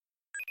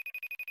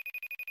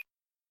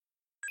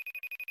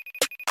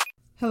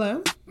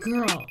Hello?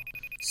 Girl,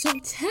 so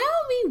tell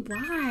me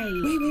why.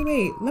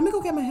 Wait. Let me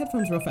go get my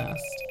headphones real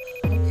fast.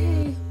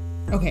 Okay.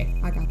 Okay,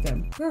 I got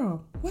them.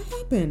 Girl, what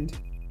happened?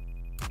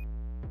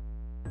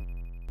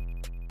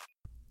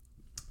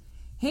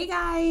 Hey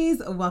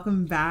guys,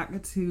 welcome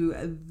back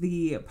to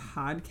the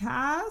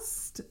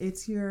podcast.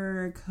 It's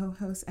your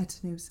co-host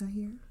Etanosa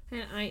here.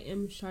 And I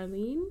am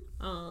Charlene.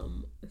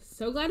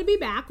 So glad to be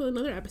back with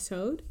another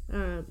episode.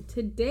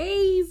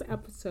 Today's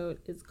episode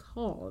is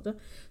called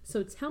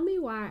So Tell Me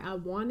Why I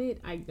Want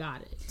It, I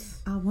Got It.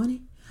 I want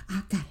it,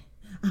 I got it.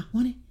 I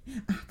want it,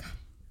 I got it.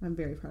 I'm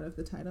very proud of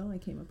the title. I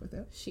came up with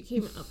it. She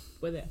came up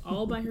with it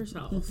all by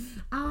herself.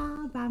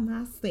 All by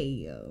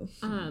myself.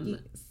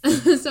 Yes.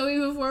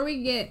 So before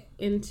we get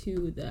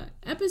into the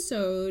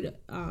episode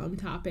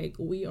topic,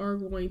 we are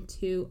going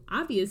to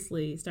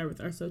obviously start with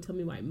our So Tell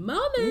Me Why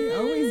moment. We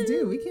always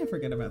do. We can't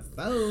forget about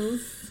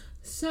those.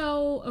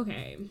 So,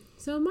 okay.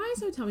 So my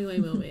So Tell Me Why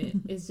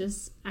moment is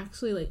just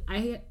actually like,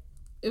 I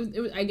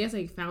guess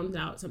I found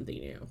out something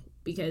new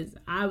because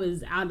I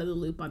was out of the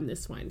loop on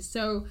this one.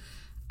 So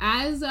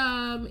as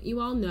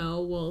you all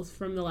know, well,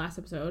 from the last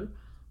episode,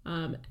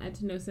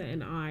 Etanosa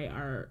and I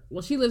are,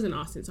 well, she lives in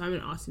Austin, so I'm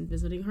in Austin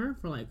visiting her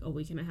for like a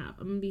week and a half.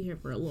 I'm gonna be here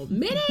for a little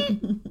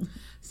minute.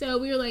 So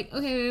we were like,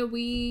 okay,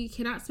 we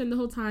cannot spend the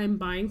whole time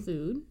buying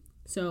food,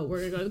 so we're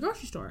gonna go to the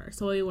grocery store.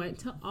 So we went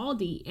to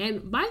Aldi,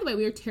 and by the way,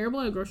 we were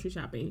terrible at grocery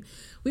shopping.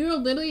 We were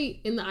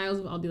literally in the aisles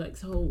of Aldi, like,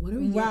 so what do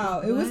we get?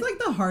 Wow, it was like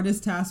the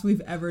hardest task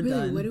we've ever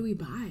done. What do we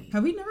buy?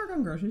 Have we never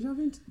gone grocery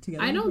shopping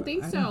together? I don't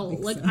think so.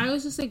 I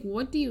was just like,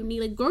 what do you need?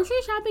 Like, grocery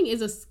shopping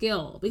is a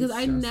skill because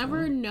I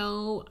never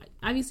know.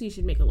 Obviously, you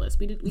should make a list.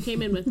 We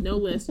came in with no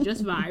list,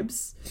 just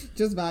vibes.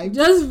 Just vibes.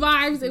 Just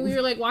vibes, and we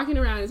were like walking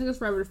around. It took us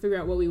forever to figure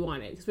out what we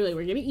wanted because we're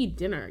gonna eat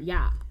dinner,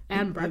 yeah,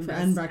 and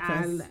breakfast,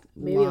 and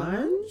maybe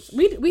lunch.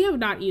 We have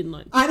not eaten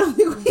lunch. I don't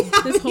think we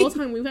have. This whole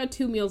time we've had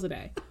 2 meals a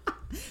day.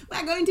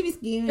 We're going to be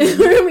skinny.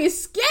 We're gonna be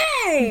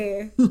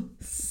skinny,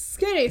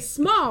 skinny,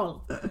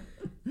 small.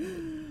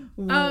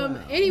 Wow.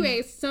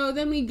 Anyway, so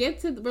then we're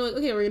like,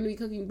 okay, we're gonna be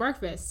cooking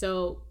breakfast.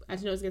 So I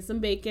should get some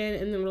bacon,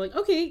 and then we're like,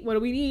 okay, what do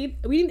we need?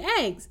 We need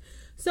eggs.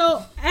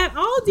 So at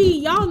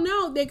Aldi, y'all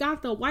know they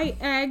got the white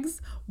eggs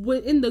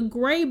in the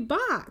gray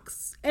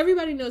box.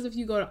 Everybody knows if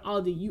you go to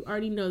Aldi, you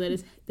already know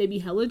that they be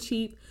hella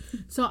cheap.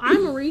 So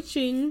I'm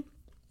reaching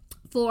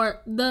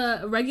for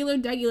the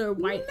regular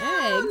white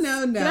eggs.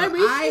 No.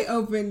 I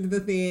opened the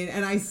thing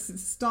and I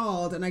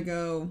stalled and I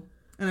go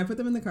and I put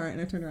them in the cart and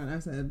I turned around and I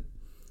said,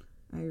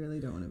 I really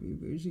don't want to be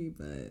bougie,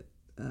 but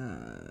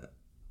I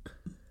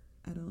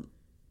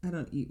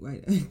don't eat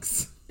white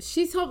eggs.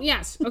 She told me,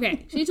 yes,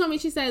 okay. She told me,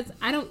 she says,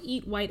 I don't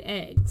eat white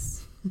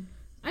eggs.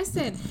 I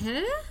said,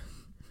 huh?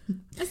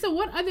 I said,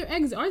 what other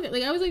eggs are there?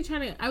 Like, I was like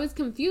I was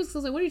confused because I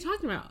was like, what are you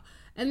talking about?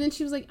 And then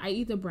she was like, I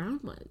eat the brown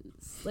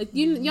ones. Like,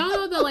 y'all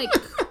know the like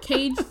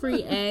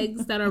cage-free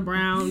eggs that are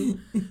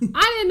brown.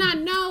 I did not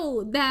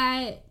know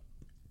that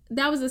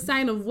was a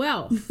sign of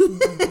wealth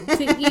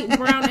to eat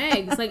brown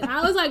eggs. Like,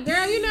 I was like, girl,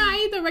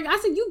 I eat the regular. I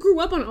said, you grew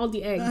up on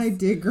Aldi eggs. I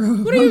did grow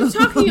up. What are you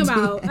talking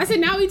about? I said,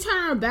 now we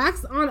turn our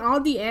backs on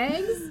Aldi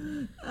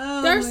eggs.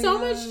 Oh, they're so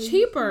much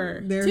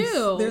cheaper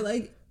too. They're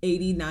like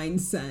 89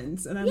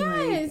 cents, and I'm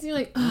like, you're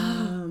like,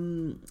 I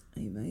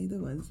buy the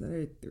ones that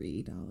are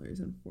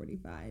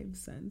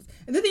 $3.45.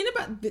 And the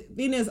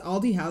thing is,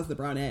 Aldi has the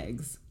brown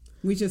eggs.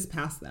 We just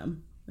passed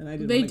them, and I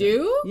didn't. They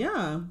do?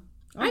 Yeah.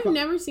 I've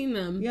never seen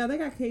them. Yeah, they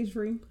got cage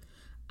free.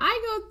 I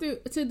go through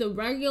to the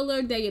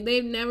regular day.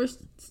 They've never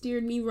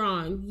steered me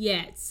wrong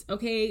yet.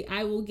 Okay,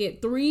 I will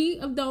get 3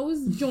 of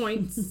those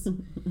joints.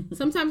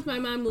 Sometimes my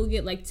mom will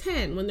get like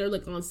 10 when they're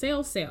like on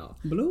sale.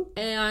 Blue.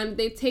 And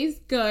they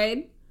taste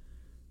good.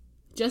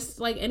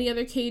 Just like any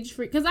other cage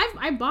free. Because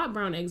I bought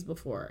brown eggs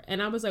before.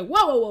 And I was like,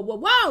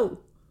 whoa.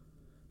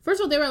 First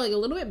of all, they were like a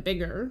little bit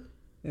bigger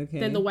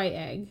than the white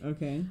egg.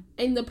 Okay.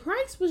 And the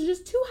price was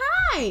just too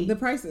high. The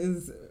price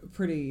is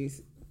pretty...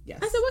 Yes.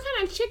 I said, what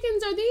kind of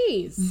chickens are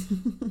these?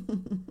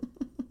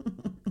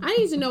 I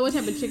need to know what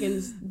type of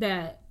chickens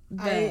that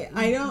I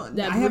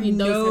have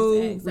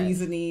no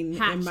reasoning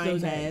in my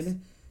head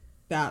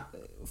that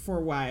for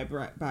why I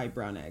buy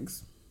brown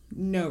eggs.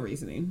 No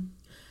reasoning.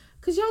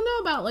 Because y'all know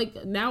about,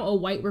 like, now a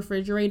white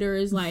refrigerator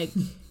is like,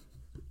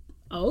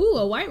 oh,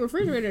 a white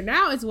refrigerator.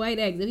 Now it's white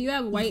eggs. If you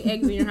have white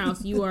eggs in your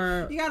house, you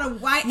are... You got a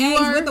white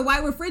eggs with a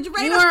white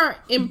refrigerator? You are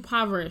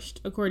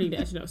impoverished, according to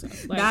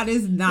Etanosa. Like, that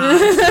is not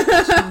true,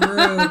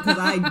 because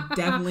I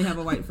definitely have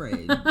a white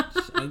fridge.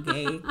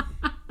 Okay?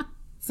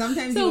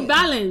 Sometimes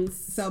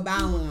balance.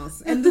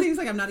 And the thing is,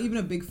 like, I'm not even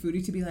a big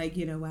foodie to be like,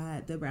 you know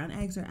what, the brown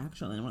eggs are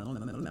actually...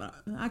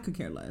 I could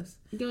care less.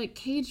 You're like,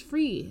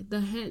 cage-free.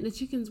 The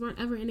chickens weren't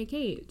ever in a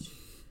cage.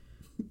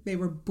 They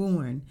were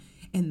born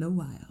in the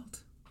wild.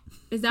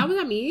 Is that what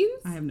that means?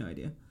 I have no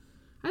idea.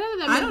 I thought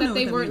that meant that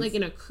they weren't like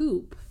in a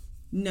coop.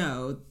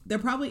 No, they're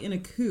probably in a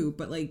coop,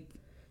 but like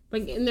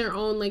in their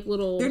own like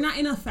little. They're not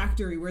in a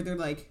factory where they're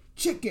like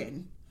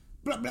chicken,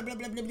 blah blah blah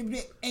blah blah blah, blah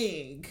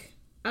egg.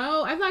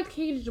 Oh, I thought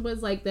caged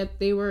was like that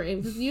they were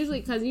in, because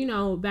usually, because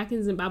back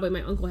in Zimbabwe,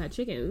 my uncle had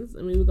chickens,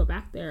 and we would go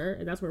back there,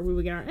 and that's where we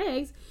would get our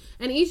eggs.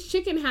 And each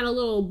chicken had a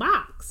little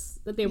box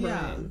that they were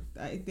in.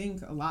 I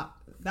think a lot.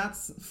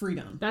 That's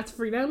freedom. That's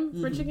freedom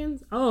for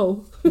chickens.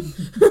 Oh,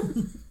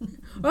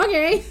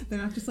 okay. They're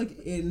not just like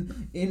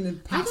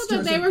in pastures. I thought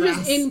that they were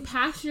just in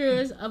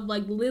pastures of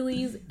like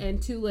lilies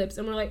and tulips,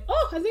 and we're like,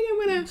 oh, I think I'm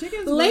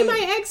gonna lay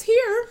my eggs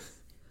here.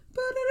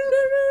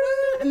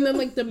 And then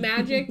like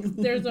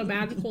there's a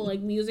magical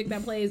like music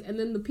that plays, and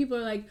then the people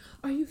are like,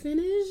 are you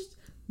finished?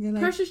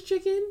 Like, precious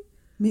chicken?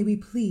 May we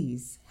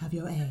please have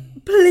your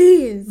egg?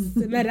 Please,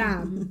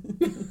 madame.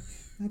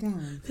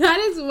 Madame. That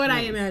is what I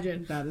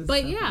imagine. That is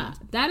but yeah,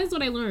 that is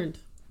what I learned.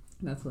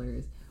 That's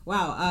hilarious.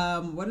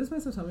 Wow. What is my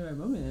so tell me my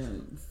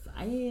moments?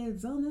 I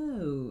don't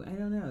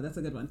know. That's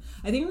a good one.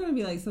 I think we're gonna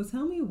be like, so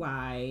tell me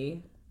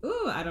why.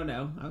 Ooh, I don't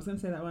know. I was gonna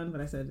say that one,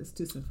 but I said it's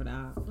too soon for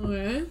that.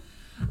 Okay.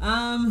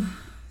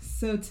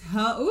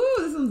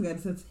 This one's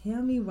good. So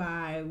tell me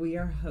why we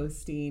are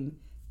hosting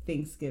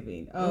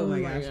Thanksgiving. Oh my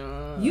gosh.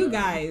 God. You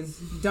guys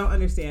don't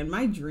understand.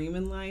 My dream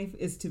in life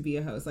is to be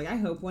a host. Like, I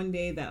hope one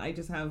day that I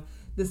just have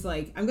this,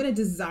 like, I'm going to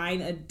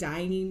design a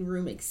dining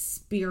room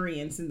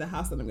experience in the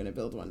house that I'm going to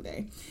build one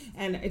day.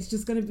 And it's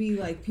just going to be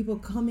like, people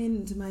come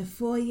into my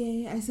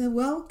foyer. I said,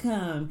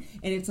 welcome.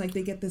 And it's like,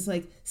 they get this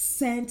like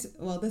scent.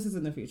 Well, this is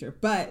in the future,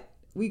 but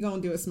we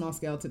gonna do a small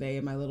scale today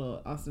in my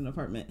little Austin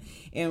apartment,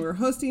 and we're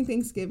hosting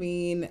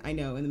Thanksgiving. I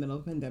know, in the middle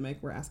of a pandemic,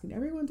 we're asking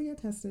everyone to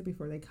get tested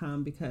before they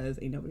come because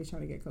ain't nobody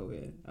trying to get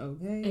COVID.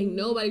 Okay, ain't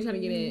nobody trying to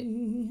get it.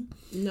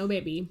 No,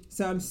 baby.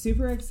 So I'm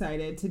super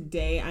excited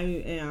today. I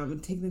am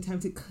taking the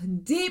time to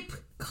deep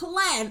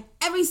clean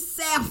every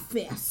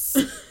surface.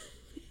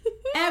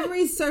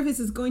 Every surface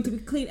is going to be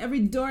clean.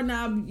 Every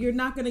doorknob, you're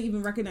not going to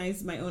even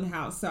recognize my own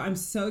house. So I'm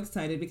so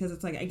excited because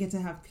it's like I get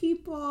to have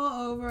people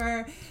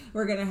over.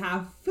 We're going to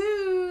have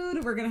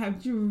food. We're going to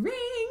have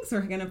drinks.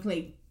 We're going to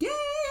play games.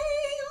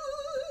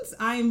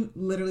 I'm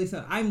literally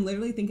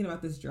thinking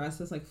about this dress,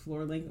 this like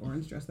floor length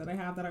orange dress that I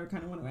have that I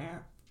kind of want to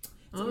wear.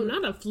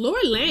 Not a floor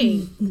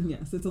length.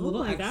 Yes, it's a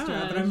little extra,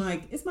 gosh. But I'm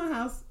like, it's my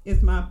house.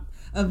 It's my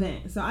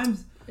event. So I'm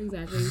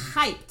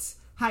hyped.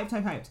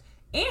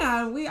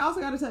 And we also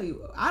got to tell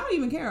you, I don't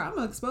even care. I'm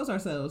going to expose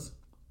ourselves.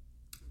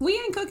 We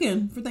ain't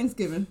cooking for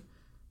Thanksgiving.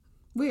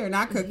 We are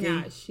not cooking.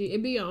 Yeah,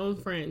 it'd be your own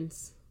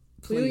friends.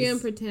 Please. We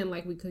can pretend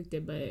like we cooked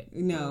it, but...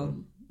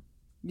 No.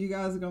 You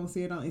guys are going to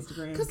see it on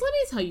Instagram. Because let me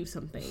tell you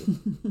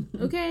something.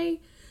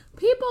 Okay?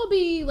 People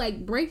be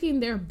like breaking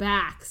their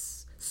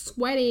backs,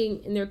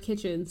 sweating in their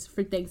kitchens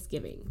for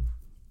Thanksgiving.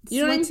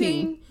 You know what I'm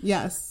saying?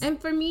 Yes. And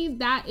for me,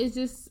 that is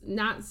just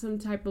not some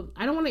type of...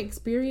 I don't want to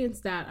experience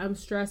that. I'm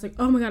stressed. Like,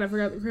 oh my God, I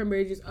forgot the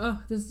cranberry juice.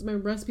 Oh, my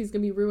recipe's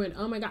going to be ruined.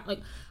 Oh my God. Like,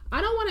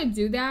 I don't want to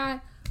do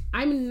that.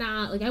 I'm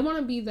not... Like, I want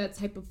to be that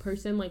type of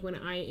person, like, when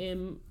I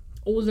am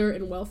older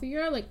and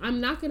wealthier. Like,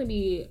 I'm not going to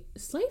be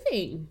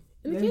slaving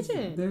in the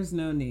kitchen. There's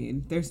no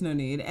need.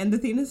 And the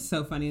thing is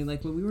so funny.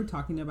 Like, when we were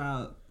talking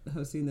about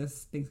hosting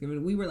this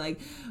Thanksgiving, we were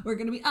like, we're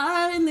going to be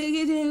out in the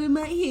kitchen with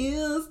my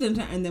heels.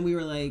 And then we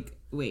were like...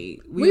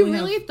 Wait, we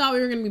really thought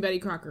we were gonna be Betty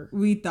Crocker.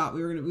 We thought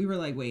we were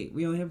like, wait,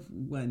 we only have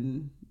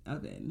one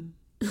oven.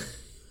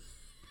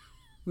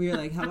 We were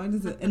like, how long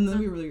does it? And then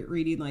we were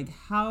reading like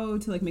how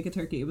to like make a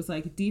turkey. It was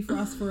like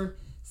defrost for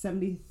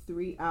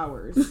 73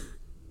 hours,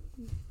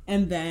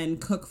 and then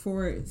cook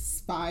for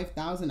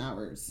 5,000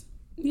 hours.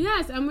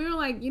 Yes, and we were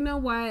like, you know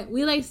what?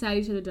 We like sat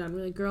each other down.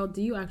 We're like, girl,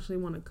 do you actually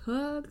want to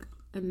cook?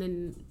 And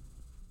then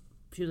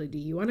she was like, do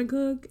you want to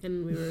cook?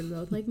 And we were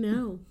both like,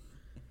 no.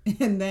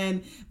 And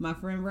then my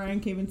friend Brian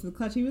came into the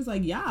clutch. He was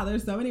like, yeah,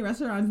 there's so many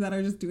restaurants that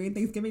are just doing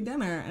Thanksgiving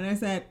dinner. And I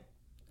said,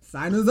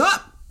 sign us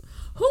up.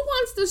 Who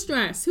wants to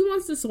stress? Who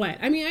wants to sweat?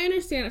 I mean, I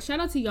understand.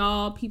 Shout out to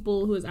y'all,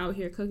 people who is out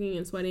here cooking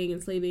and sweating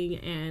and slaving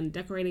and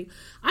decorating.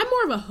 I'm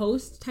more of a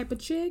host type of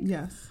chick.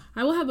 Yes.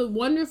 I will have a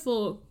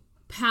wonderful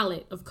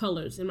palette of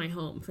colors in my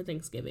home for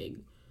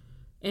Thanksgiving.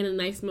 And a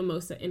nice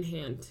mimosa in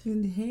hand.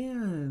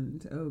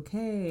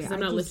 Okay. Because I'm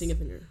not lifting a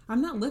finger.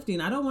 I'm not lifting.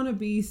 I don't want to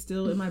be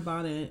still in my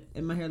bonnet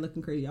and my hair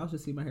looking crazy. Y'all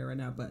should see my hair right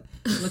now, but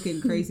looking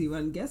crazy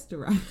when guests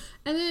arrive.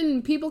 And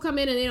then people come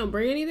in and they don't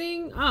bring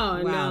anything?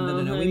 Oh, wow,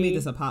 no. Honey. We made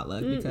this a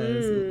potluck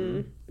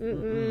because...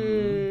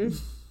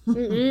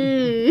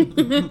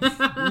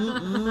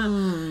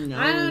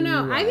 I don't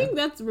know. I think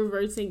that's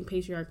reversing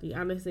patriarchy,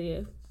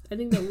 honestly. I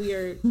think that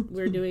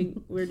we're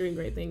doing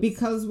great things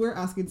because we're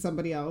asking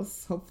somebody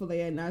else,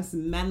 hopefully a nice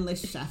manly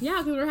chef. Yeah,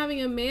 because we're having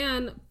a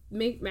man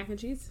make mac and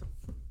cheese.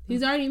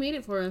 He's already made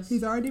it for us.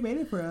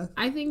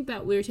 I think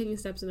that we're taking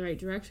steps in the right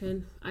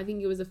direction. I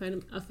think it was a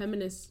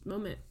feminist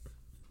moment.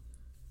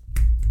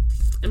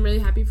 I'm really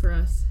happy for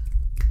us.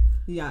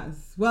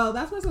 Yes. Well,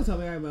 that's my social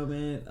media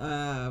moment.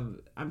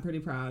 I'm pretty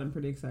proud. I'm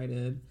pretty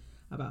excited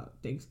about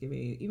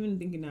Thanksgiving. Even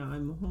thinking now,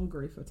 I'm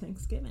hungry for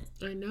Thanksgiving.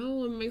 I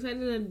know. I'm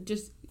excited to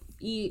just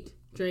eat,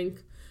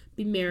 drink,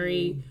 be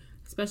merry,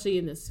 especially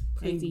in this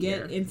crazy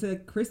year. Into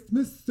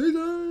Christmas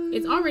season.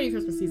 It's already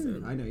Christmas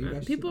season. I know you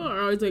guys. People are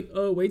always like,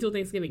 "Oh, wait till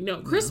Thanksgiving." No,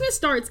 Christmas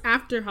starts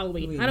after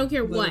Halloween. I don't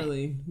care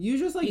literally. What. You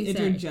just like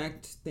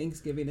interject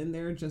Thanksgiving in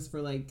there just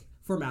for like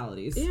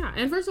formalities. Yeah,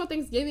 and first of all,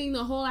 Thanksgiving,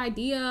 the whole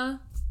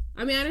idea.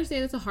 I mean, I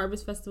understand it's a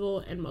harvest festival,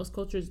 and most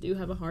cultures do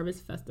have a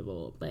harvest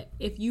festival. But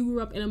if you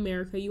grew up in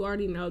America, you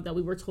already know that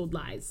we were told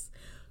lies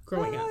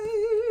growing up.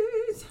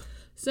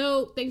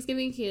 So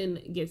Thanksgiving can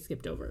get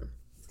skipped over.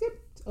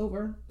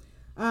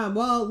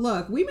 Well,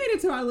 look, we made it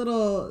to our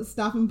little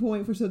stopping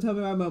point for So Tell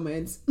Me My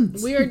Moments.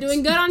 We are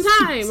doing good on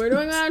time.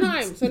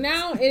 So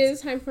now it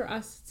is time for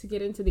us to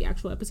get into the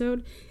actual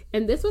episode.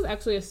 And this was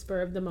actually a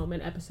spur of the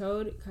moment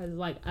episode because,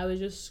 like, I was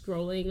just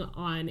scrolling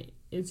on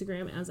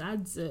Instagram as I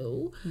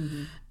do.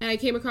 Mm-hmm. And I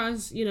came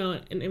across, you know,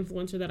 an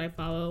influencer that I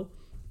follow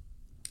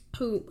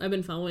who I've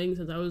been following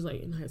since I was,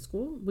 like, in high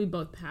school. We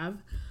both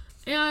have.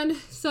 And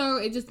so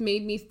it just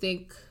made me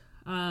think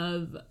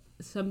of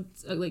some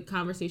like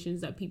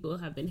conversations that people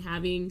have been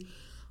having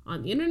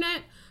on the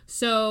internet.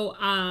 So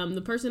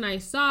the person I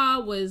saw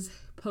was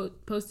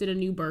posted a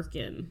new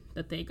Birkin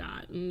that they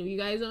got. And if you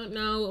guys don't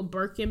know, a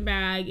Birkin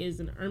bag is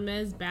an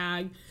Hermes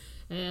bag,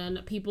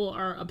 and people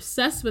are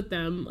obsessed with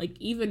them. Like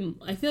even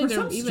I feel like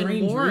they're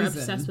even more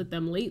obsessed with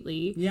them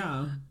lately.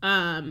 Yeah.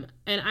 And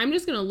I'm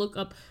just gonna look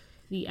up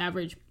the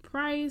average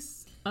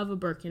price of a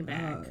Birkin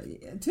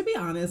bag. To be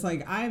honest,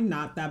 like I'm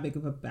not that big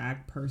of a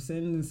bag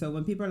person, so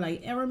when people are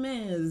like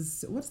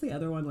Hermes, what's the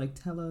other one, like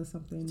Tella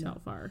something?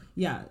 Telfar.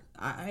 Yeah,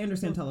 I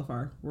understand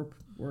Telfar.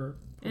 We're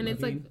and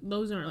it's like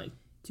those aren't like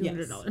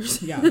 $200.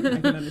 Yes. Yeah, I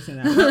can understand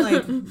that. But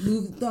like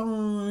Louis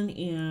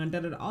Vuitton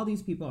and all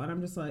these people, and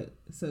I'm just like,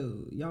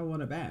 so y'all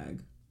want a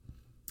bag?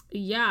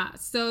 Yeah.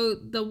 So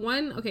the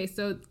one,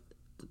 so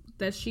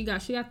that she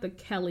got the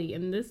Kelly,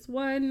 and this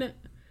one,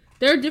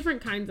 there are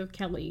different kinds of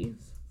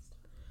Kellys.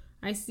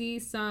 I see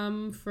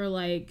some for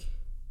like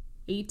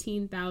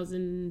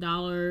 $18,000.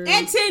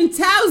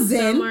 $18,000.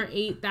 Some are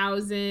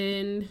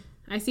 $8,000.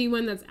 I see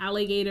one that's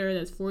alligator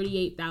that's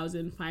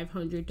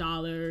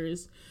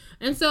 $48,500.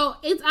 And so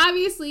it's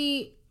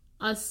obviously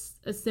a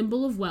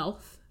symbol of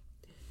wealth,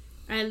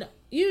 and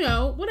you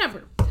know,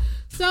 whatever.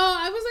 So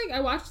I was like,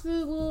 I watched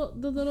the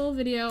little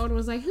video and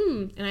was like,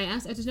 and I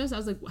asked, I just noticed, I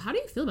was like, how do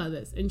you feel about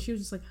this? And she was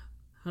just like,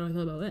 how do I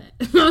feel about it?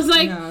 I was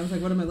like,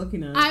 what am I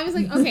looking at? I was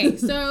like, okay,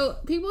 so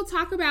people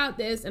talk about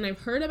this, and I've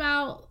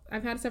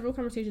had several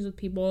conversations with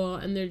people,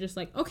 and they're just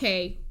like,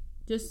 okay,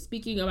 just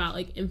speaking about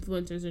like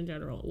influencers in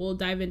general. We'll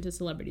dive into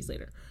celebrities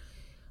later.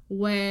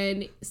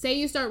 When, say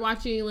you start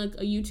watching like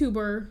a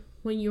YouTuber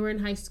when you were in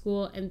high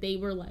school, and they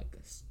were like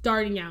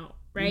starting out,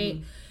 right?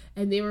 Mm-hmm.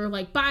 And they were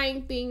like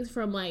buying things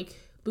from like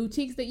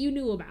boutiques that you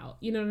knew about,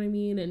 you know what I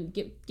mean? And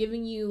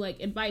giving you like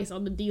advice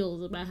on the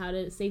deals about how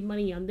to save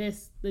money on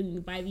this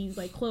and buy these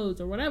like clothes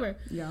or whatever.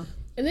 Yeah.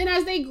 And then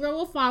as they grow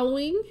a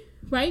following,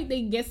 right,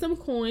 they get some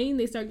coin,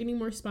 they start getting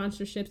more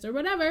sponsorships or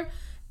whatever.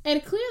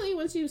 And clearly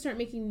once you start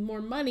making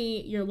more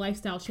money, your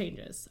lifestyle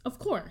changes, of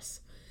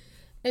course.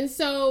 And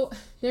so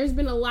there's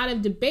been a lot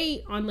of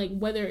debate on like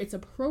whether it's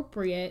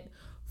appropriate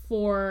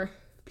for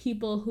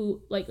people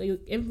who like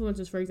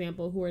influencers, for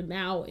example, who are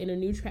now in a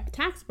new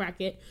tax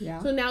bracket. Yeah.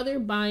 So now they're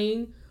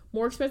buying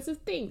more expensive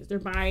things. They're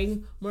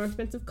buying more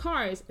expensive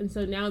cars. And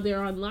so now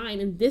they're online,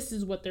 and this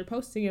is what they're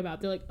posting about.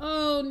 They're like,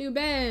 oh, new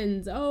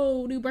Benz.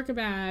 Oh, new Birkin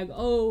bag.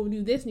 Oh,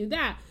 new this, new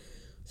that.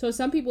 So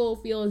some people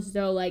feel as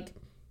though like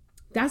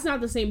that's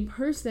not the same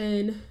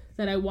person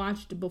that I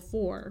watched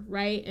before,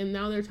 right? And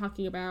now they're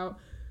talking about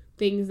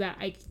things that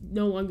I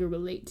no longer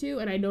relate to,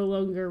 and I no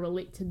longer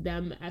relate to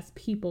them as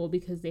people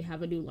because they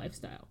have a new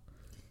lifestyle.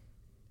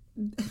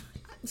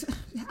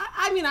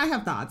 I mean, I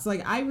have thoughts.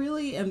 Like, I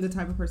really am the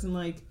type of person,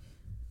 like,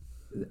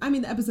 I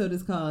mean, the episode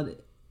is called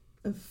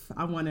If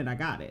I Want It, I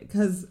Got It.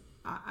 Because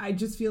I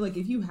just feel like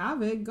if you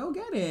have it, go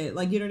get it.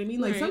 Like, you know what I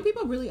mean? Like, some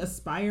people really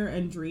aspire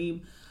and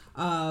dream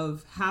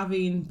of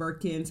having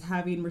Birkins,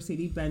 having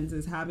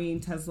Mercedes-Benzes, having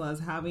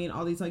Teslas, having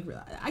all these, like,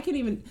 I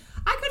couldn't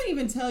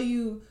even tell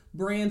you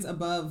brands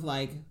above,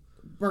 like,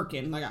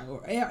 Birkin, like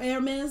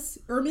Hermes.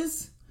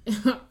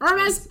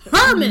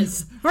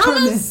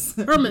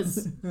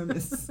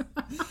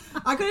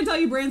 I couldn't tell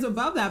you brands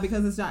above that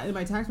because it's not in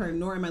my tax bracket,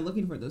 nor am I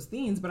looking for those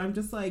things. But I'm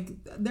just like,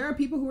 there are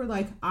people who are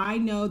like, I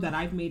know that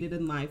I've made it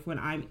in life when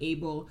I'm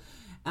able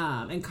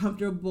and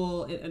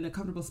comfortable in a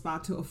comfortable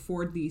spot to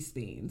afford these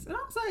things. And I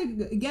was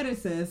like, get it,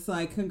 sis.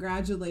 Like,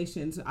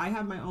 congratulations. I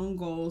have my own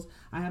goals.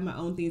 I have my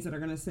own things that are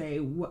going to say,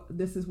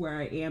 this is where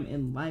I am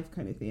in life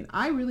kind of thing.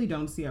 I really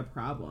don't see a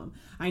problem.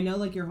 I know,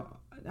 like,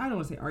 I don't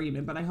want to say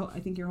argument, but I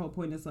think your whole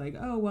point is like,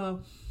 oh,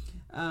 well,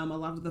 a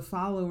lot of the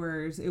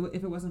followers,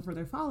 if it wasn't for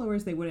their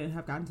followers, they wouldn't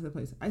have gotten to the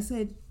place. I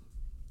said,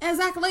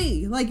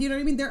 exactly. Like, you know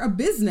what I mean? They're a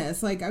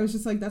business. Like, I was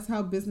just like, that's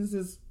how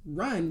businesses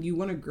run. You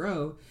want to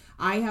grow.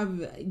 I have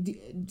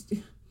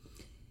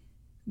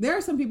there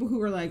are some people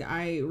who are like,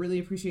 I really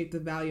appreciate the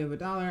value of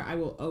 $1. I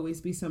will always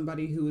be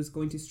somebody who is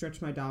going to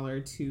stretch my dollar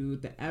to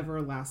the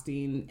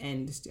everlasting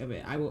end of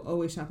it. I will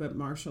always shop at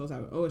Marshall's. I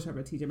will always shop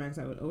at TJ Maxx.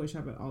 I would always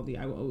shop at Aldi.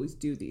 I will always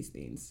do these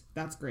things.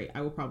 That's great. I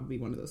will probably be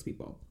one of those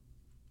people.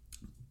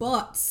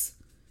 But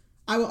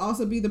I will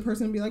also be the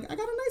person to be like, I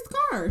got a nice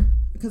car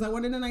because I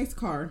wanted a nice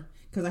car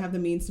because I have the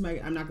means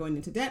to I'm not going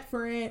into debt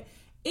for it.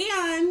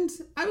 And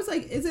I was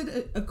like, is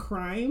it a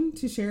crime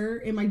to share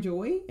in my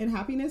joy and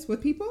happiness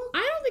with people?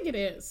 I don't think it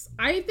is.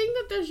 I think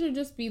that there should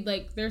just be,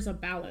 like, there's a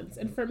balance.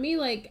 And for me,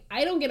 like,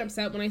 I don't get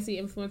upset when I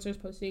see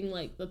influencers posting,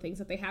 like, the things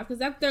that they have because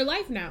that's their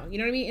life now. You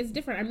know what I mean? It's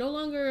different. I'm no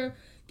longer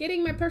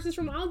getting my purses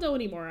from Aldo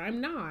anymore. I'm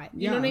not.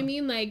 You know what I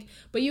mean? Like,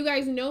 but you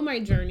guys know my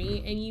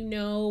journey and you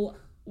know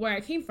where I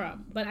came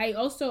from. But I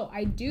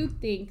do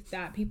think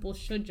that people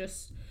should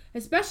just,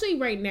 especially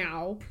right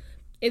now,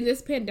 in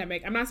this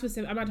pandemic, I'm not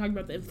talking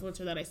about the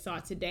influencer that I saw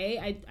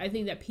today. I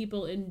think that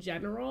people in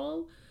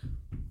general,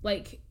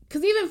 like,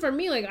 because even for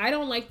me, like, I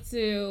don't like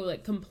to,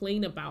 like,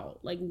 complain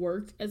about, like,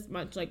 work as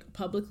much, like,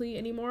 publicly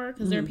anymore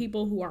because there are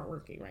people who aren't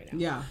working right now.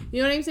 Yeah.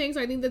 You know what I'm saying?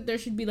 So I think that there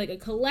should be, like, a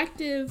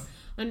collective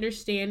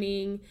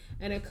understanding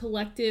and a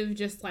collective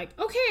just, like,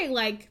 okay,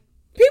 like,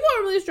 people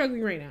are really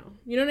struggling right now.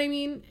 You know what I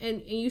mean?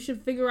 And you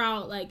should figure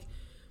out, like,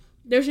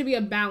 there should be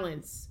a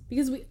balance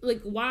because we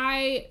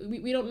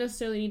don't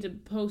necessarily need to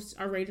post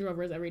our Range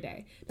Rovers every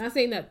day. Not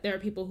saying that there are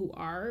people who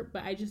are,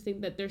 but I just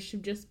think that there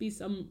should just be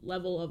some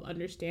level of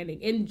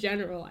understanding in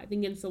general. I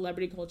think in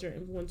celebrity culture,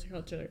 influencer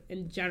culture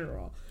in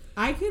general.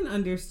 I can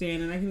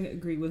understand and I can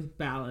agree with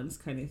balance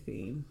kind of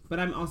thing, but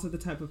I'm also the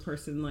type of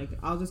person, like,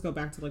 I'll just go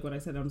back to, like, what I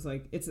said. I was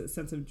like, it's a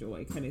sense of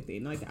joy kind of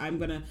thing. Like, I'm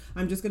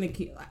just gonna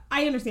keep,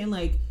 I understand,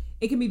 like,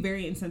 it can be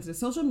very insensitive.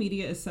 Social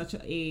media is such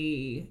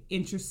a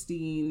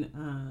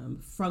interesting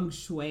feng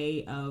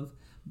shui of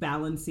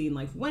balancing,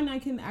 like, when I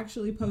can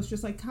actually post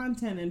just, like,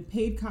 content and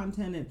paid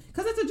content, and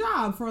because it's a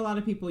job for a lot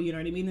of people, you know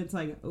what I mean? It's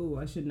like, oh,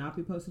 I should not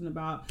be posting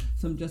about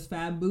some Just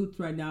Fab boots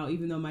right now,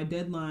 even though my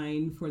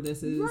deadline for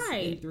this is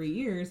in 3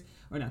 years,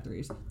 or not 3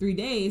 years, 3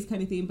 days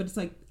kind of thing. But it's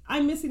like,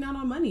 I'm missing out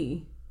on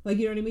money. Like,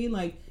 you know what I mean?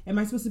 Like, am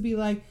I supposed to be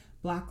like,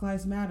 Black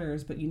Lives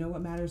Matters, but you know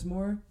what matters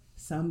more?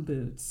 Some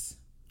boots.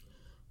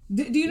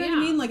 Do you know what I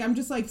mean? Like, I'm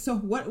just like, so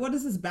what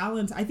is this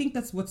balance? I think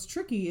that's what's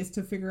tricky is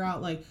to figure out,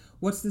 like,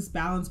 what's this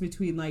balance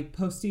between, like,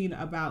 posting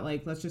about,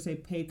 like, let's just say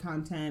paid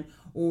content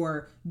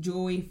or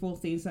joyful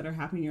things that are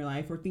happening in your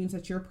life or things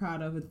that you're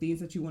proud of and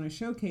things that you want to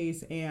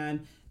showcase,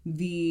 and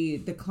the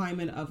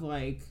climate of,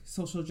 like,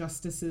 social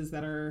justices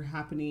that are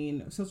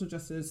happening, social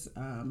justice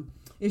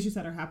issues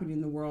that are happening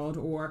in the world,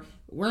 or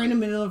we're in the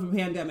middle of a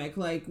pandemic.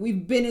 Like,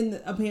 we've been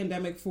in a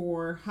pandemic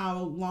for how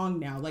long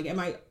now? Like, am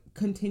I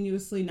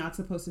continuously not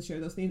supposed to share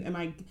those things?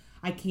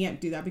 I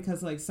can't do that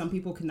because, like, some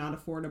people cannot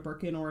afford a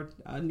Birkin or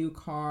a new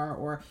car,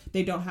 or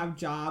they don't have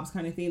jobs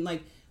kind of thing.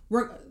 Like, I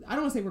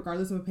don't want to say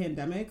regardless of a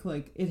pandemic,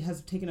 like, it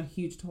has taken a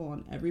huge toll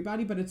on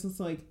everybody, but it's just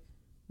like,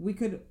 we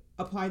could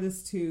apply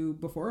this to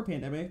before a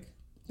pandemic.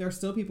 There are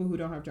still people who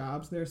don't have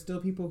jobs. There are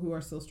still people who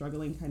are still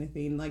struggling kind of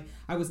thing. Like,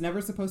 I was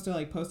never supposed to,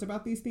 like, post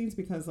about these things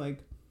because,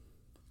 like,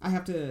 I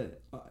have to,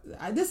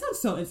 this sounds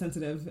so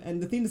insensitive.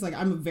 And the thing is, like,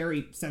 I'm a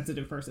very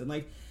sensitive person.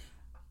 Like,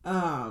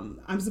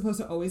 I'm supposed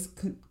to always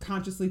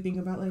consciously think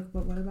about, like,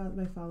 but what about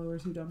my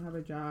followers who don't have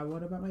a job?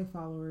 What about my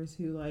followers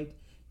who, like,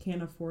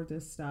 can't afford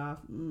this stuff?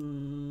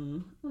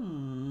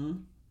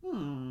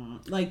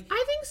 Like,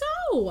 I think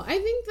so. I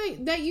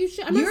think that you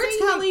should. You're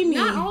telling me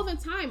not all the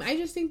time. I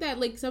just think that,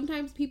 like,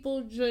 sometimes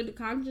people should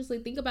consciously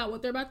think about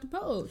what they're about to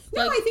post.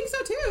 No, like, I think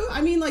so too.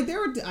 I mean, like,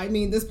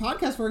 this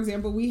podcast, for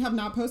example, we have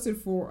not posted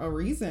for a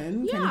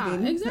reason. Yeah, kind of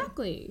thing.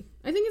 Exactly.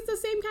 I think it's the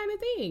same kind of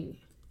thing.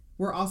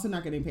 We're also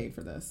not getting paid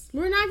for this.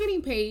 We're not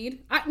getting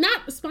paid.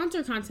 Not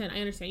sponsor content. I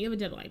understand. You have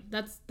a deadline.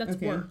 That's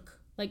okay. Work.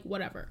 Like,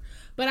 whatever.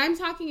 But I'm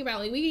talking about,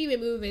 like, we can even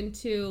move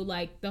into,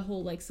 like, the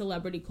whole, like,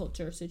 celebrity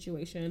culture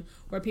situation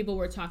where people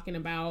were talking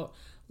about,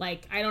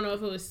 like, I don't know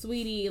if it was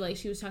Sweetie, like,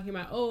 she was talking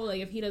about, oh,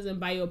 like, if he doesn't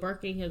buy you a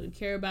Birkin, he doesn't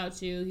care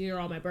about you. Here are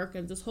all my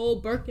Birkins. This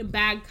whole Birkin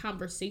bag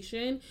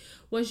conversation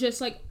was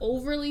just, like,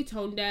 overly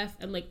tone deaf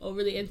and, like,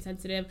 overly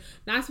insensitive.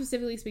 Not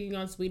specifically speaking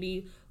on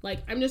Sweetie. Like,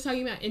 I'm just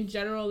talking about in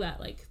general that,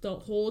 like, the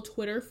whole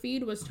Twitter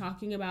feed was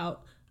talking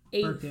about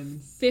a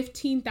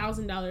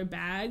 $15,000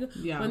 bag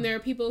when there are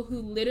people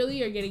who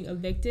literally are getting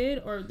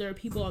evicted, or there are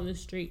people on the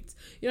streets.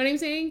 You know what I'm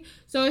saying?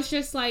 So it's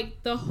just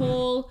like that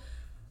whole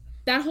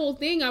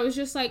thing. I was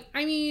just like,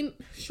 I mean,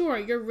 sure,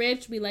 you're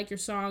rich. We like your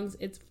songs.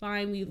 It's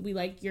fine. We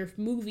like your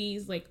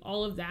movies, like,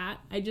 all of that.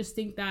 I just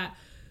think that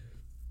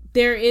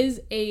there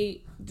is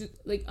a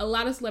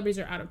lot of celebrities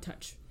are out of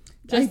touch.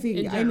 I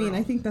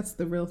think that's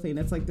the real thing.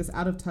 It's like this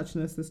out of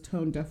touchness, this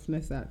tone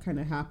deafness that kind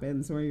of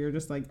happens where you're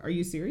just like, are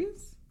you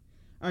serious?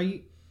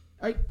 You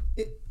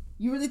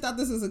really thought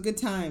this was a good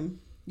time?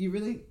 You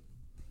really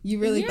thought this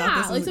was a good time?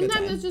 Yeah, like,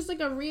 sometimes it's just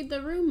like a read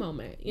the room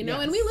moment, you know?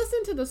 Yes. And we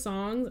listen to the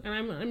songs, and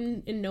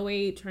I'm in no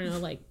way trying to,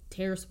 like,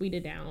 tear Sweetie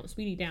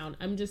down.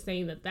 I'm just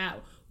saying that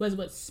was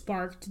what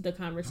sparked the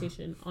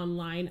conversation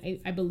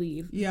online, I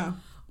believe. Yeah.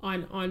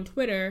 on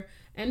Twitter.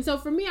 And so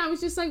for me, I was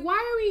just like, why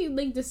are we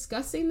like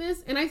discussing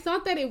this? And I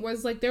thought that it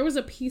was like, there was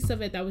a piece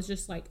of it that was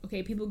just like,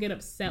 okay, people get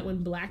upset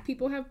when Black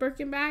people have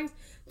Birkin bags.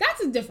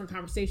 That's a different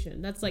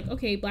conversation. That's like,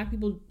 okay, Black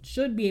people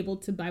should be able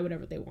to buy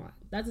whatever they want.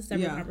 That's a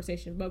separate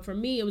conversation. But for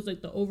me, it was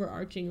like the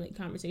overarching like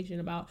conversation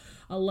about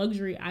a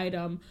luxury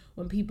item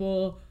when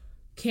people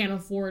can't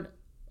afford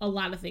a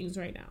lot of things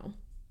right now.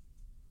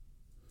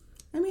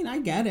 I mean, I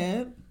get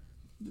it.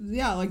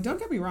 Yeah, like, don't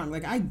get me wrong.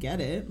 Like, I get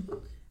it.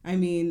 I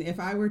mean, if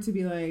I were to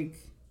be like,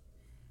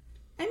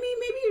 I mean,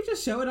 maybe you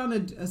just show it on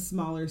a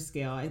smaller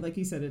scale. Like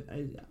you said,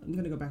 I'm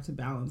going to go back to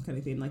balance kind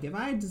of thing. Like, if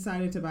I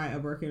decided to buy a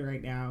Birkin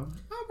right now,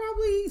 I'll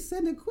probably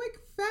send a quick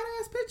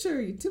fat-ass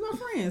picture to my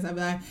friends. I'd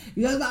be like,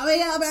 you guys bought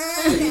me a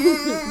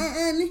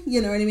Birkin.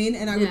 You know what I mean?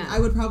 And I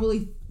would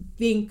probably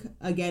think,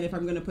 again, if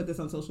I'm going to put this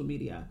on social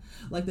media,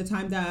 like the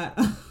time that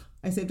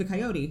I saved a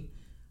coyote.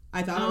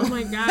 I thought. Oh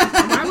my gosh!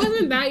 Why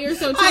wasn't that your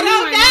so tell me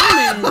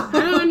why moment?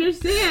 I don't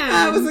understand.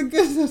 That was a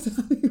good so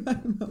tell me why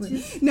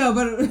moment. No,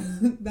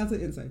 but that's an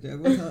inside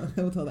joke.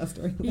 We'll tell that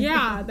story.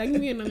 Yeah, that can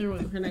be another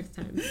one for next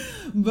time.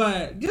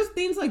 But just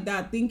things like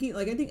that. Thinking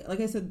like I think, like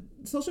I said,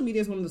 social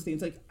media is one of those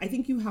things. Like I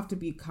think you have to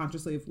be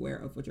consciously aware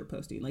of what you're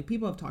posting. Like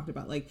people have talked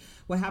about like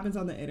what happens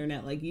on the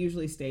internet. Like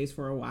usually stays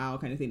for a while,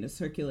 kind of thing. It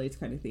circulates,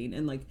 kind of thing.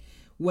 And like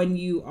when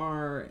you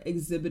are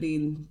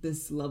exhibiting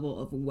this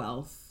level of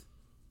wealth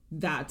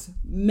that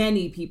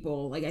many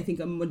people, like I think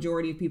a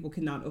majority of people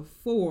cannot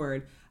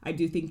afford, I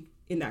do think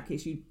in that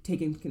case you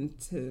take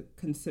into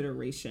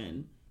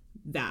consideration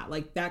that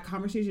like that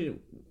conversation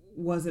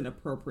wasn't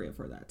appropriate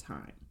for that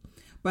time.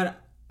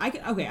 But I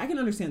can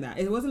understand that.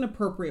 It wasn't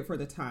appropriate for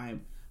the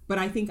time, but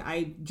I think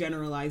I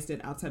generalized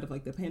it outside of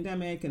like the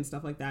pandemic and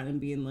stuff like that and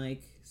being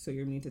like, so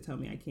you mean to tell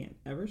me I can't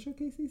ever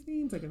showcase these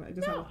things? Like if I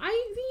just I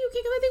think you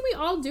can, because I think we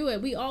all do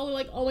it. We all are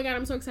like, oh my God,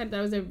 I'm so excited that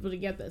I was able to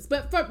get this.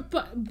 But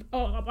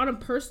on a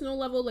personal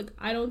level, like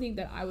I don't think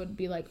that I would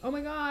be like, oh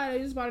my God, I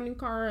just bought a new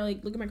car.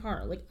 Like look at my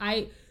car. Like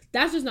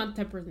that's just not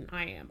the type of person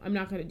I am. I'm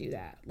not going to do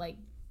that. Like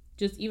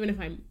just even if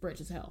I'm rich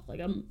as hell,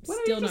 like I'm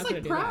still not going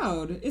to do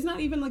proud. That. It's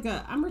not even like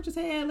I'm rich as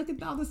hell. Look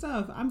at all this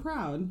stuff. I'm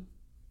proud.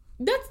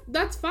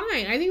 That's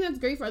fine. I think that's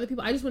great for other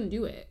people. I just wouldn't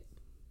do it.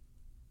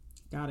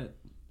 Got it.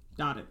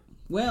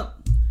 Well,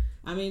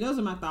 I mean, those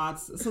are my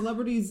thoughts.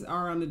 Celebrities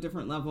are on a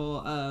different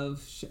level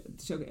of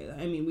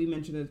I mean, we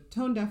mentioned a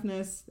tone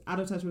deafness, out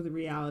of touch with the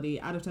reality,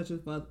 out of touch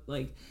with what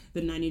like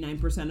the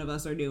 99% of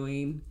us are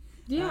doing.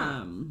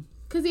 Yeah.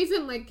 Because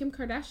even like Kim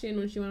Kardashian,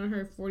 when she went on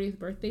her 40th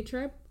birthday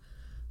trip,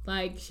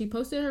 like she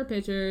posted her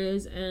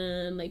pictures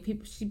and like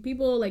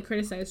people like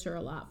criticized her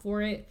a lot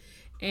for it.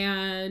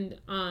 And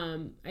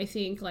I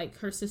think like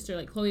her sister,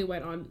 like Khloe,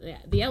 went on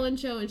the Ellen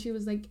show and she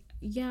was like,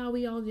 yeah,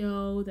 we all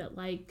know that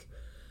like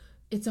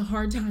it's a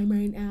hard time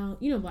right now.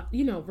 You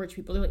know, rich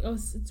people, they're like, oh,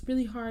 it's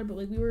really hard, but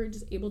like we were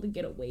just able to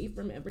get away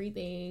from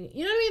everything.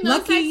 You know what I mean? Those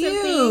Lucky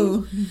types you.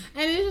 Of things.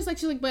 And it's just like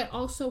she's like, but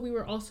also we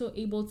were also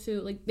able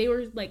to like they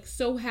were like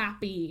so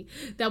happy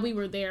that we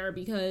were there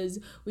because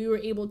we were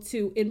able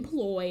to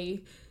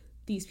employ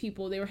these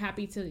people. They were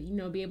happy to, you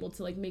know, be able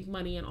to like make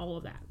money and all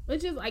of that,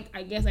 which is like,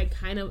 I guess I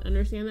kind of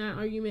understand that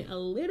argument a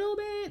little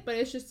bit, but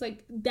it's just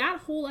like that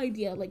whole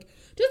idea, like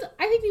just,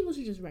 I think people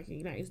should just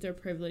recognize their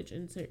privilege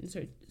in certain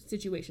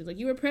situations. Like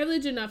you were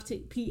privileged enough to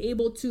be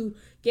able to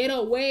get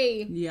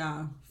away.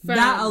 Yeah.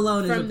 That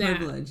alone is a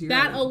privilege.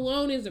 That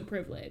alone is a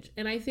privilege.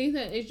 And I think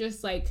that it's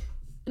just like,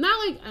 not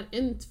like,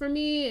 and for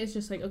me, it's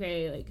just like,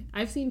 okay, like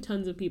I've seen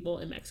tons of people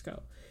in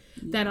Mexico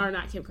that are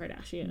not Kim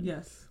Kardashian.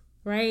 Yes.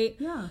 Right?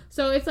 Yeah.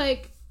 So it's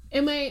like,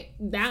 am I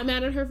that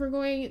mad at her for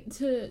going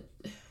to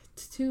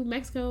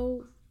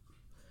Mexico?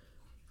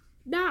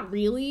 Not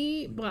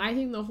really, but I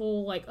think the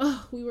whole like,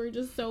 oh, we were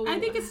just so. I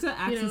think it's the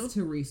access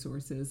to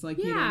resources, like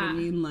you know what I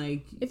mean,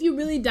 like if you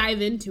really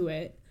dive into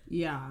it.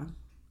 Yeah.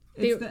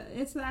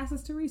 It's the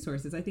access to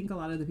resources. I think a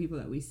lot of the people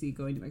that we see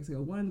going to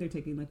Mexico, one, they're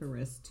taking like a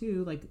risk.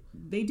 Two, like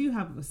they do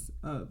have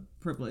a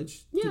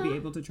privilege to be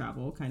able to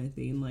travel, kind of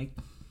thing, like.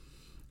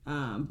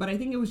 But I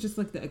think it was just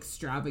like the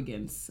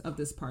extravagance of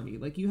this party.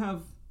 Like you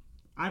have,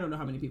 I don't know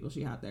how many people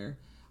she had there,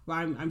 but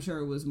I'm sure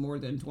it was more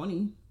than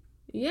 20.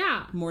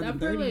 Yeah, more than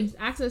 30.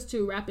 Access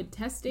to rapid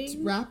testing. It's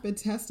rapid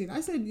testing. I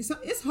said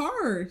it's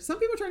hard. Some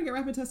people are trying to get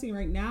rapid testing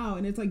right now,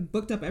 and it's like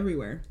booked up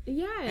everywhere.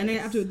 Yes. And they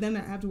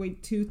have to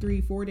wait 2,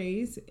 3, 4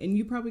 days, and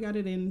you probably got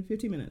it in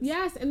 15 minutes.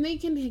 Yes, and they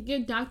can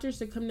get doctors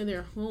to come to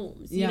their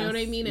homes. You know what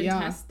I mean, and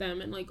test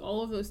them and like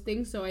all of those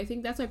things. So I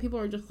think that's why people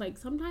are just like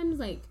sometimes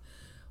like.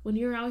 When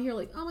you're out here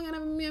like, oh my God,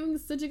 I'm having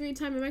such a great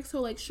time in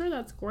Mexico, like, sure,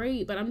 that's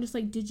great. But I'm just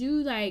like, did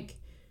you like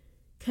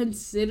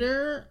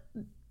consider,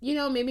 you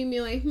know, maybe me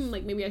like,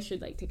 like maybe I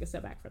should like take a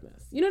step back from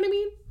this. You know what I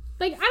mean?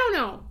 Like, I don't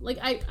know. Like,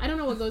 I don't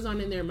know what goes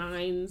on in their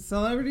minds.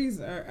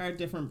 Celebrities are a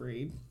different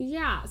breed.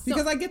 Yeah. So,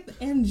 because I get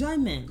the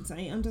enjoyment.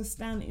 I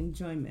understand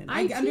enjoyment.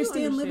 I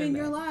understand living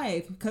your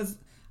life. Because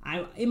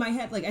in my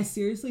head, like, I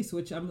seriously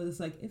switch. I'm just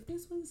like, if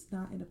this was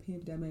not in a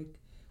pandemic,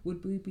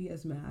 would we be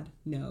as mad?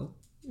 No.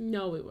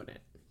 No, we wouldn't.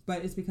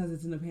 But it's because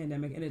it's in a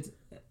pandemic and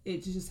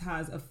it just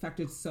has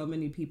affected so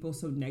many people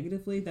so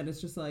negatively that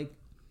it's just like,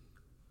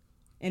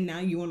 and now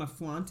you want to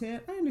flaunt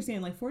it. I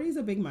understand. Like 40 is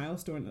a big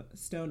milestone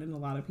in a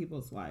lot of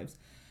people's lives.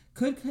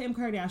 Could Kim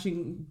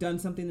Kardashian done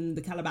something in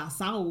the Calabasas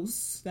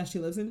house that she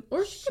lives in?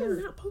 Or she could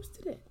have not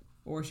posted it.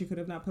 Or she could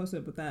have not posted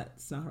it, but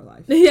that's not her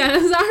life. Yeah,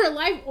 that's not her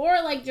life.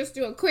 Or like just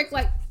do a quick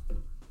like,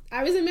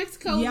 I was in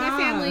Mexico with my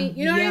family.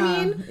 You know what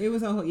I mean? It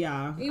was a whole,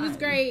 It was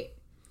great.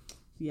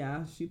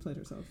 Yeah, she played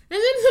herself. And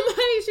then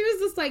somebody, she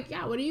was just like,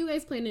 yeah, what do you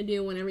guys plan to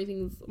do when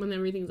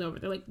everything's over?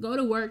 They're like, go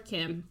to work,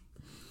 Kim.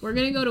 We're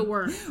going to go to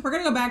work. We're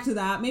going to go back to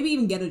that. Maybe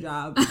even get a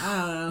job.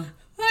 I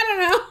don't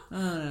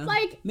know.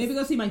 Like, maybe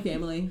go see my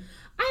family.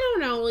 I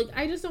don't know. Like,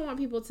 I just don't want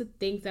people to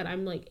think that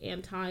I'm like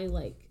anti,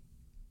 like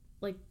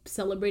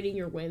celebrating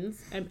your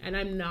wins. And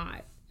I'm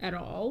not at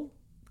all.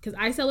 Because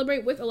I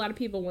celebrate with a lot of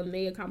people when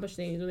they accomplish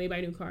things, when they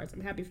buy new cars. I'm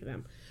happy for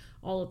them.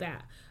 All of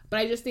that. But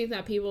I just think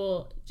that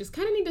people just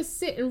kind of need to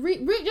sit and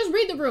read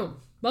the room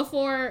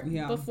before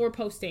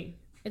posting.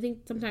 I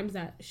think sometimes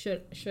that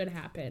should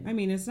happen. I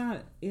mean, it's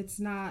not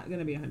going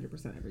to be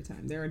 100% every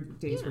time. There are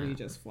days where you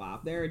just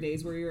flop. There are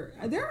days where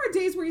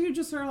you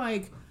just are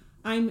like,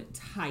 I'm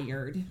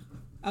tired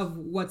of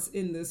what's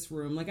in this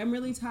room. Like, I'm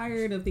really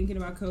tired of thinking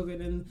about COVID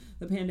and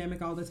the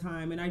pandemic all the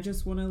time. And I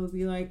just want to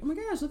be like, oh my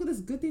gosh, look at this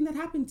good thing that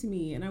happened to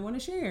me. And I want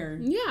to share.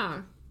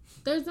 Yeah.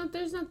 There's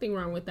nothing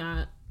wrong with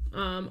that.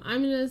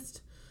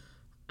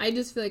 I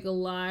just feel like a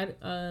lot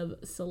of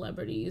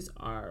celebrities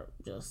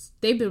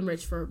they've been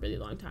rich for a really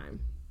long time.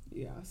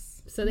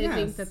 Yes. So they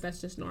think that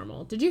that's just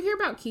normal. Did you hear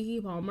about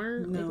Keke Palmer?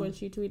 No. Like when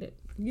she tweeted?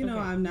 You know,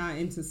 I'm not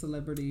into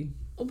celebrity.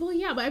 Oh, well,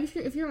 yeah, but I'm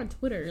sure if you're on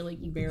Twitter, like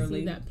you Barely. can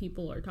see that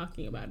people are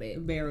talking about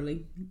it.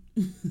 Barely.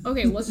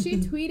 Okay, well, she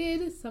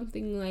tweeted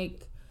something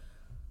like,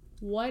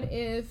 what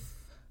if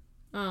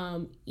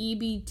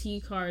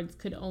EBT cards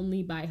could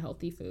only buy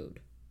healthy food?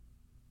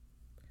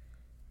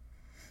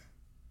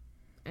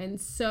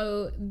 And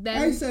so then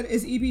I said,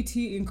 is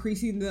EBT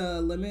increasing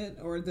the limit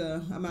or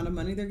the amount of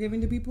money they're giving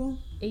to people?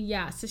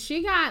 Yeah, so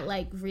she got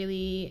like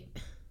really.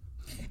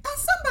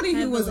 As somebody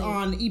who was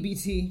on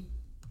EBT,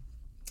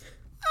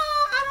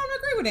 I don't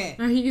agree with it.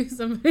 Are you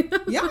somebody?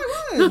 Yeah,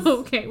 I was.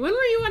 Okay, when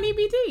were you on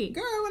EBT?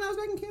 Girl, when I was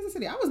back in Kansas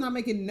City, I was not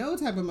making no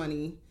type of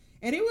money,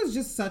 and it was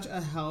just such a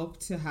help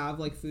to have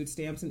like food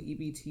stamps and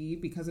EBT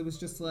because it was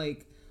just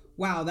like,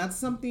 wow, that's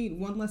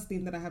one less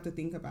thing that I have to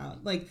think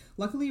about. Like,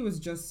 luckily it was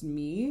just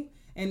me.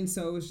 And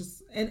so it was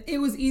just, and it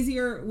was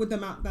easier with the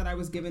amount that I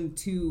was given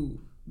to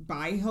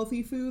buy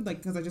healthy food, like,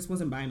 because I just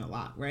wasn't buying a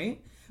lot,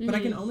 right? Mm-hmm. But I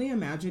can only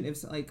imagine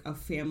if, like, a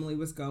family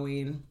was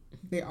going,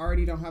 they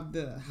already don't have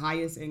the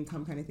highest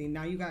income kind of thing.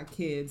 Now you got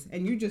kids,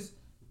 and you just,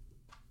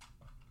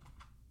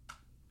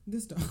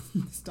 this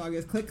dog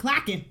is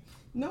click-clacking.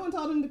 No one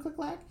told him to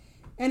click-clack.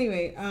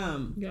 Anyway,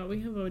 yeah,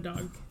 we have a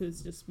dog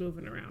who's just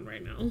moving around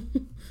right now.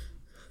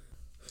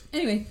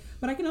 Anyway,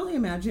 but I can only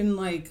imagine,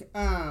 like,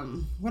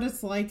 what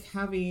it's like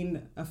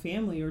having a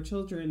family or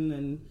children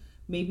and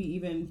maybe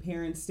even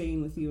parents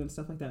staying with you and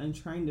stuff like that and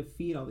trying to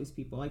feed all these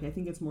people. Like, I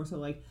think it's more so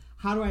like,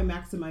 how do I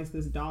maximize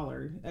this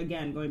dollar?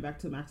 Again, going back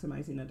to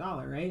maximizing a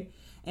dollar, right?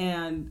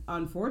 And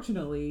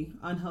unfortunately,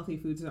 unhealthy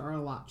foods are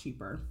a lot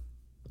cheaper.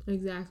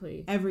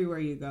 Exactly. Everywhere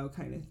you go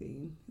kind of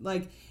thing.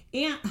 Like,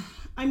 and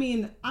I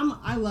mean,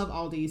 I love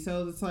Aldi,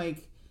 so it's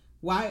like,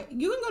 why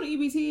you can go to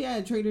EBT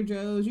at Trader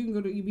Joe's, you can go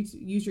to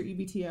EBT, use your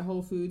EBT at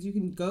Whole Foods, you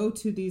can go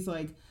to these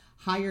like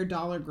higher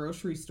dollar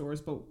grocery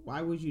stores, but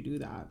why would you do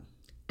that?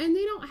 And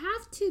they don't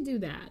have to do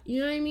that.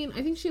 You know what I mean?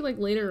 I think she like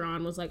later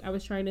on was like, I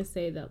was trying to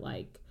say that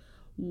like,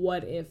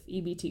 what if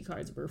EBT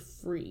cards were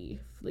free?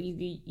 Like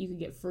you could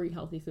get free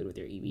healthy food with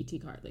your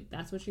EBT card. Like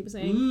that's what she was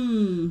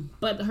saying.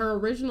 But her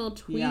original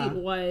tweet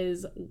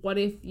was, what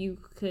if you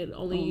could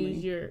only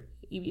use your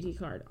EBT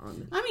card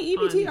on. I mean,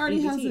 EBT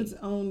already has its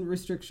own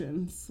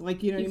restrictions.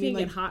 Like, you know what I mean? You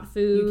can't get hot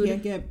food. You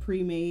can't get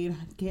pre-made.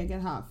 Can't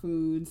get hot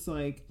foods.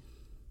 Like,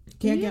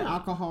 can't get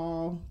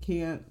alcohol.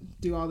 Can't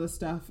do all this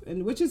stuff.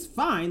 And which is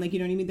fine. Like, you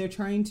know what I mean? They're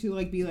trying to,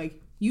 like, be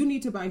like, you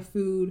need to buy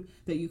food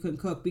that you can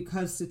cook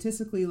because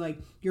statistically, like,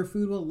 your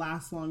food will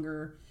last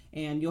longer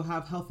and you'll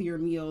have healthier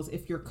meals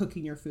if you're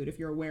cooking your food, if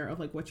you're aware of,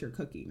 like, what you're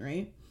cooking,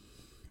 right?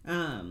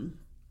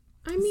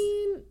 I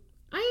mean,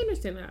 I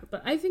understand that,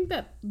 but I think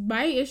that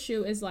my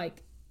issue is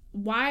like,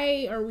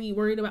 why are we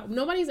worried about?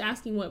 Nobody's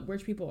asking what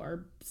rich people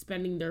are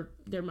spending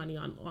their money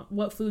on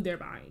what food they're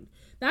buying.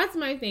 That's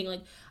my thing.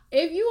 Like,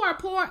 if you are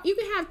poor, you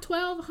can have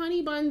 12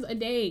 honey buns a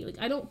day. Like,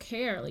 I don't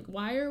care. Like,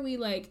 why are we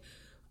like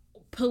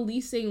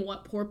policing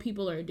what poor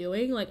people are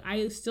doing? Like,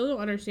 I still don't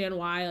understand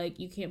why like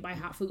you can't buy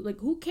hot food. Like,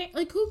 who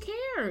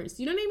cares?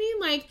 You know what I mean?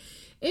 Like,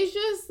 it's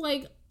just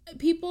like,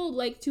 people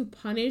like to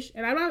punish,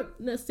 and I'm not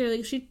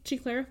necessarily, she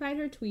clarified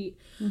her tweet,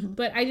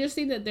 but I just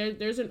think that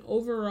there's an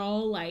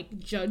overall like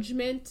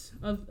judgment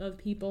of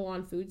people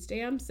on food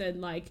stamps and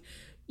like,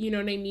 you know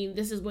what I mean,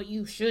 this is what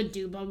you should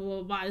do, blah blah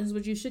blah blah, this is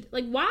what you should,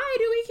 like, why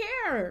do we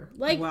care?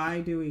 Like,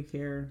 why do we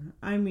care?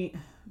 I mean,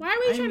 why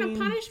are we trying to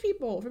punish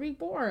people for being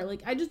poor?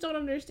 Like, I just don't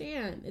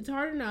understand. It's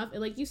hard enough,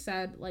 and like you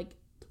said, like,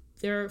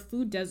 there are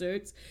food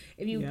deserts.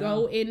 If you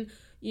go in,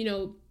 you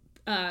know,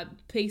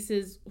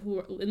 places who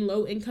are in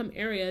low income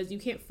areas, you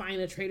can't find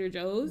a Trader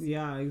Joe's.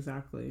 Yeah,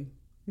 exactly.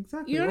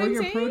 You know or what I'm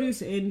your saying?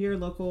 produce in your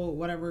local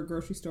whatever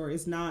grocery store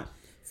is not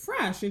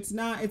fresh. It's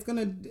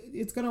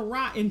gonna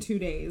rot in 2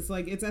 days.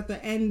 Like, it's at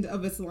the end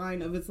of its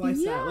line of its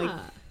lifestyle. Yeah.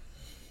 Like,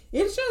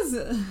 it's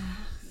just,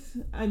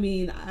 I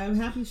mean, I'm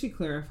happy she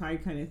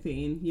clarified, kind of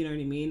thing. You know what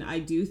I mean? I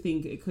do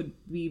think it could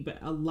be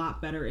a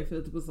lot better if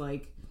it was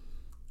like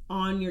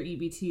on your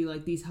EBT,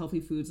 like these healthy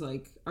foods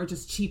like are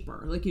just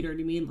cheaper, like, you know what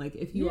I mean, like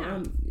if you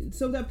are,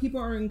 so that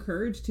people are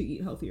encouraged to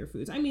eat healthier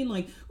foods. I mean,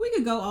 like, we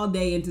could go all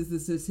day into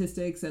the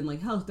statistics and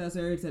like health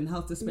deserts and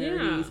health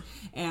disparities,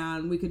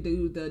 and we could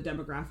do the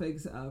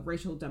demographics,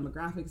 racial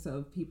demographics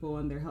of people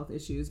and their health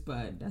issues,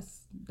 but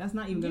that's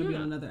not even gonna be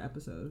on another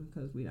episode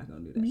because we're not gonna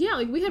do that.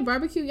 Like we had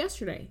barbecue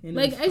yesterday, and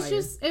like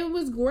it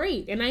was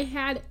great, and I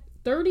had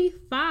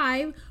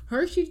 35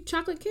 Hershey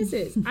chocolate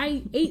kisses.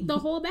 I ate the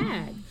whole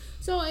bag.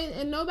 So,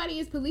 and nobody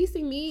is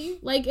policing me.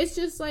 Like, it's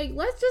just like,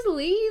 let's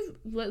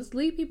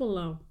leave people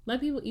alone.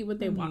 Let people eat what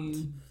they want.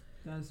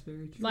 That's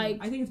very true. Like,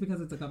 I think it's because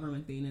it's a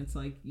government thing. It's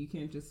like, you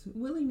can't just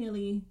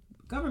willy-nilly.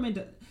 Government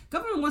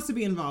wants to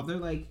be involved. They're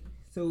like,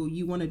 so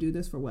you want to do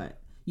this for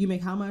what? You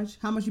make how much?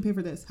 How much you pay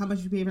for this? How much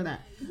you pay for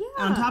that?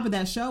 Yeah. On top of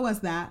that, show us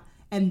that.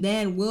 And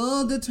then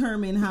we'll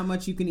determine how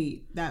much you can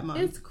eat that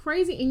month. It's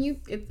crazy. And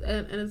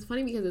it's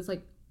funny because it's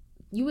like,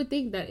 you would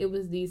think that it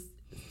was the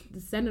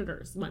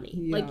senators' money.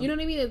 Yeah. Like, you know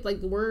what I mean? It's like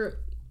we're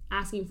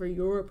asking for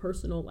your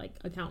personal, like,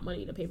 account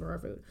money to pay for our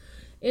food.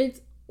 It's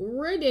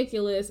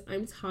ridiculous.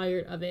 I'm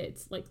tired of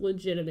it. Like,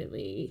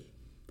 legitimately.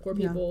 Poor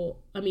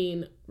people, I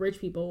mean, rich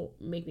people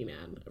make me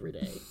mad every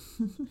day.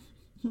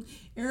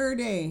 Every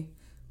day.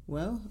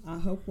 Well, I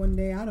hope one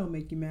day I don't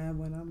make you mad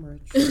when I'm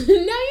rich. No,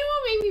 you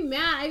won't make me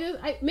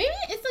mad. Maybe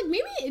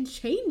it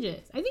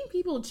changes. I think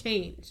people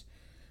change.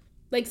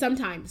 Like,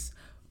 sometimes.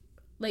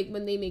 Like,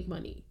 when they make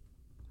money.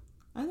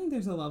 I think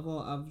there's a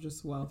level of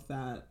just wealth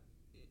that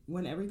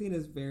when everything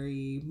is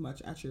very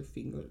much at your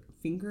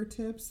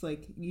fingertips,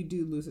 like, you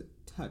do lose a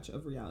touch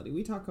of reality.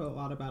 We talk a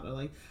lot about it,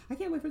 like, I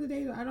can't wait for the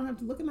day that I don't have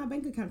to look at my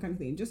bank account kind of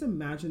thing. Just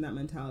imagine that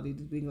mentality,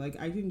 to being like,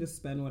 I can just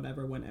spend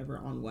whatever, whenever,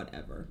 on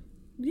whatever.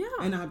 Yeah.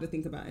 And not have to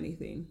think about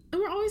anything.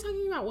 And we're always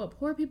talking about what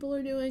poor people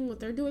are doing, what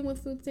they're doing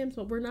with food stamps,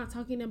 but we're not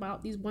talking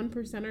about these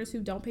 1%ers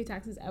who don't pay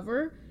taxes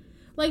ever.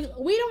 Like,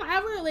 we don't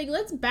ever, like,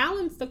 let's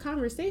balance the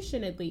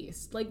conversation at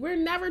least. Like, we're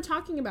never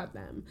talking about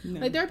them.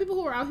 No. Like, there are people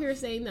who are out here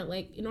saying that,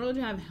 like, in order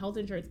to have health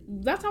insurance,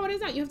 that's how it is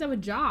now. You have to have a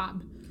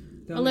job.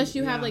 Unless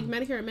you have, like,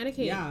 Medicare and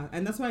Medicaid. Yeah,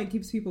 and that's why it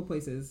keeps people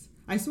places.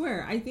 I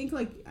swear, I think,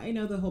 like, I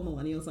know the whole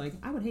millennials, like,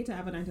 I would hate to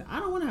have a 9 to 5. I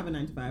don't want to have a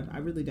 9 to 5. I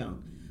really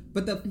don't.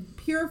 But the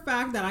pure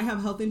fact that I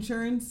have health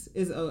insurance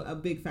is a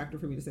big factor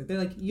for me to say. They're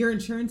like, your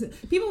insurance,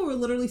 people will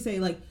literally say,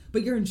 like,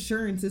 but your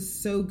insurance is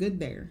so good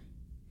there.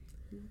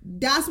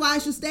 That's why I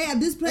should stay at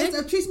this place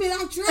that treats me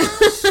like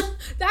trash. That's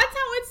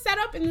how it's set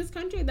up in this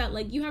country, that,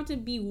 like, you have to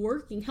be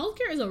working.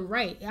 Healthcare is a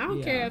right. I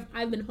don't care if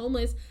I've been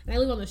homeless and I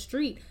live on the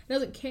street.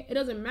 It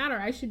doesn't matter.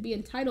 I should be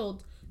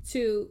entitled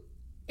to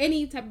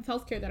any type of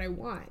healthcare that I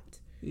want.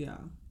 Yeah.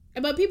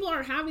 But people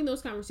aren't having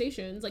those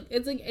conversations. Like,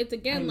 it's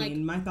again, I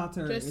mean, my thoughts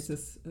are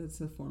it's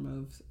a form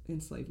of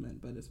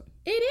enslavement, but it's fine.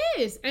 It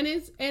is, and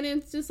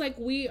it's just like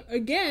we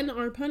again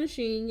are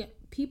punishing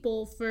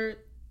people for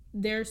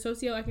their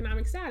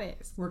socioeconomic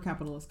status. We're a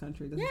capitalist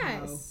country. This is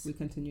how we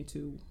continue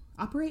to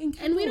operate in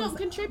capitalism. And we don't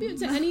contribute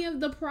to any of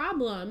the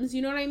problems.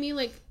 You know what I mean?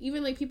 Like,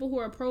 even like people who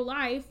are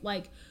pro-life,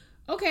 like,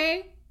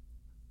 okay,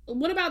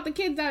 what about the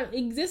kids that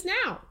exist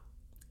now?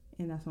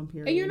 And that's on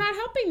period. And you're not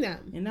helping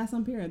them. And that's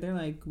on period. They're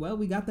like, well,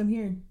 we got them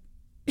here.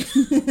 We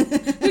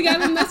got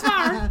them this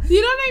far.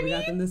 You know what I mean? We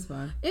got them this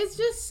far. It's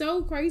just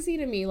so crazy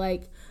to me.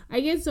 Like, I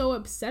get so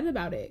upset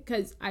about it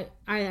because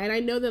I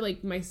know that,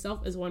 like,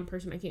 myself as one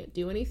person, I can't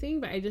do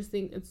anything, but I just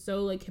think it's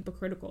so, like,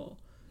 hypocritical.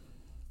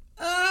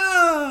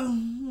 Oh,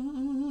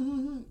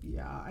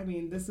 yeah. I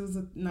mean, this is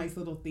a nice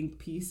little think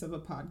piece of a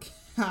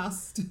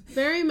podcast.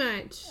 Very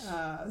much.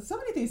 So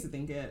many things to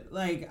think it.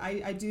 Like,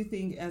 I do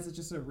think, as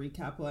just a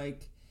recap,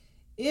 like,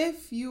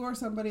 if you are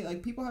somebody,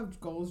 like, people have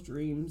goals,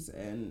 dreams,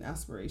 and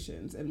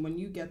aspirations, and when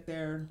you get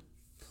there,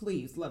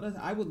 please let us.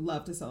 I would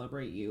love to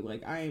celebrate you.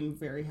 Like, I am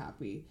very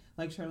happy.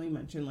 Like Charlene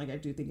mentioned, like, I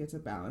do think it's a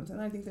balance, and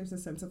I think there's a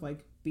sense of,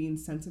 like, being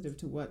sensitive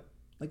to what,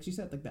 like she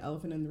said, like, the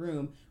elephant in the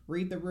room.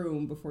 Read the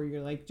room before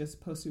you're, like, just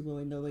posting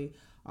willy-nilly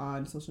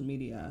on social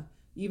media.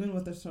 Even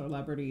with the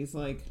celebrities,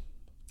 like,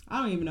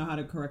 I don't even know how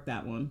to correct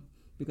that one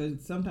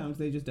because sometimes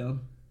they just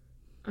don't.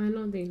 I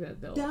don't think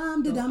that they'll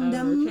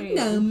never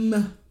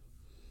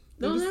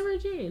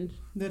change.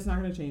 That's not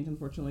going to change,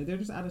 unfortunately. They're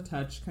just out of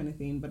touch kind of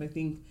thing. But I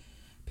think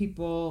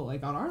people,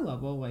 like, on our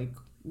level, like,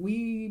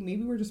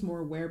 we're just more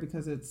aware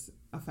because it's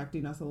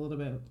affecting us a little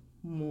bit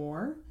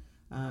more.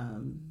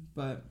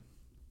 But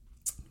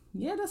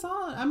yeah, that's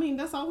all. I mean,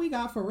 that's all we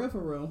got for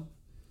real.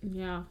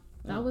 Yeah,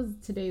 that was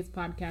today's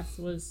podcast.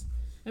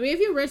 I mean, if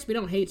you're rich, we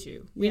don't hate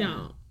you. We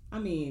don't. I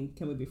mean,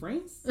 can we be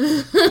friends?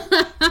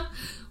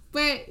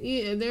 But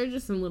yeah, there are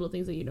just some little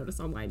things that you notice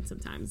online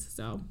sometimes.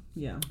 So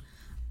yeah.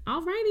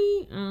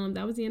 Alrighty,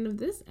 that was the end of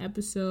this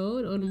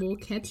episode, and we'll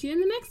catch you in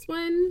the next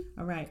one.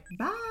 All right,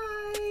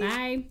 bye.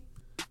 Bye.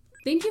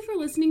 Thank you for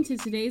listening to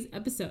today's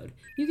episode.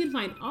 You can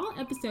find all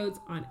episodes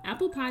on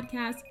Apple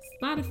Podcasts,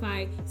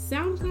 Spotify,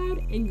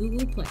 SoundCloud, and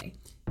Google Play.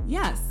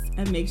 Yes,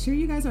 and make sure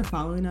you guys are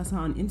following us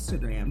on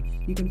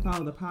Instagram. You can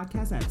follow the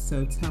podcast at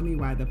So Tell Me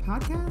Why the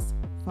Podcast,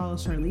 follow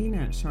Charlene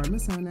at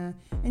Charmasona,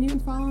 and you can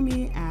follow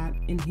me at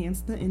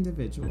Enhance the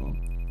Individual.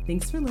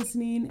 Thanks for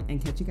listening,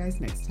 and catch you guys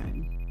next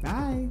time.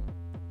 Bye.